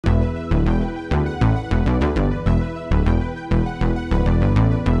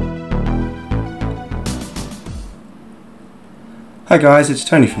Hi guys, it's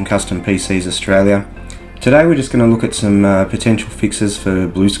Tony from Custom PCs Australia. Today we're just going to look at some potential fixes for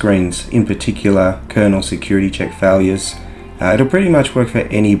blue screens, in particular kernel security check failures. It'll pretty much work for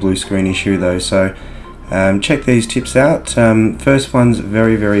any blue screen issue though, so check these tips out. First one's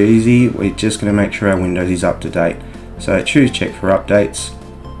very easy. We're just going to make sure our Windows is up to date. So choose check for updates.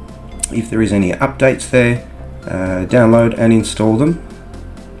 If there is any updates there, download and install them.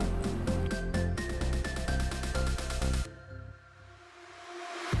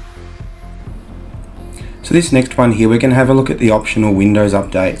 So this next one here, we're going to have a look at the optional Windows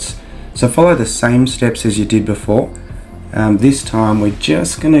updates. So follow the same steps as you did before. This time we're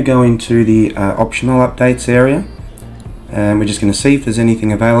just going to go into the optional updates area, and we're just going to see if there's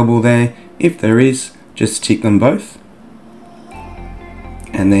anything available there. If there is, just tick them both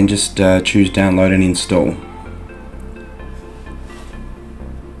and then just choose download and install.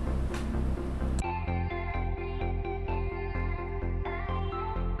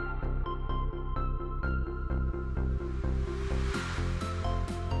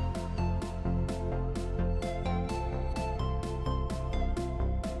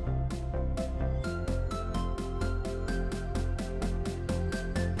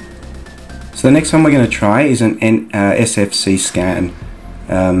 So the next one we're going to try is an SFC scan.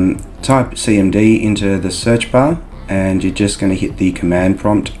 Type CMD into the search bar and you're just going to hit the command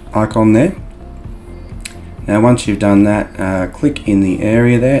prompt icon there. Now once you've done that, click in the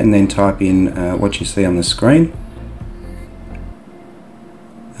area there and then type in what you see on the screen.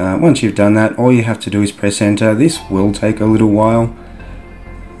 Once you've done that, all you have to do is press enter. This will take a little while,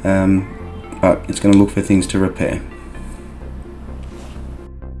 but it's going to look for things to repair.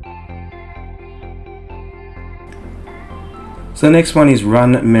 So the next one is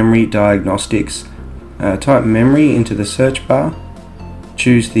run Memory Diagnostics. Type memory into the search bar,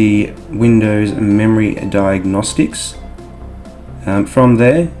 choose the Windows Memory Diagnostics. From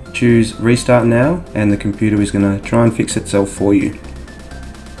there, choose restart now and the computer is going to try and fix itself for you.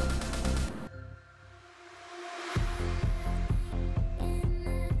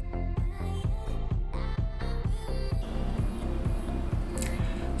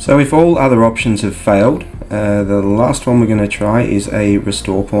 So if all other options have failed, the last one we're going to try is a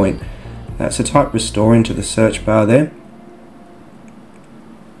restore point. So type restore into the search bar there.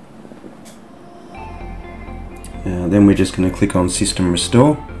 Then we're just going to click on system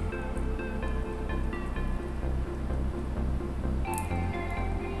restore.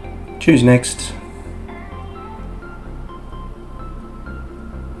 Choose next.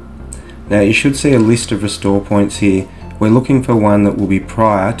 Now you should see a list of restore points here. We're looking for one that will be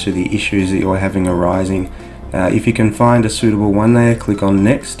prior to the issues that you're having arising. If you can find a suitable one there, click on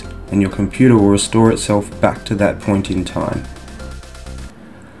next and your computer will restore itself back to that point in time.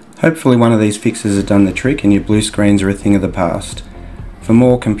 Hopefully one of these fixes has done the trick and your blue screens are a thing of the past. For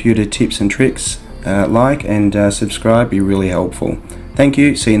more computer tips and tricks, like and subscribe, be really helpful. Thank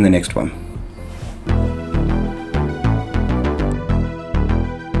you, see you in the next one.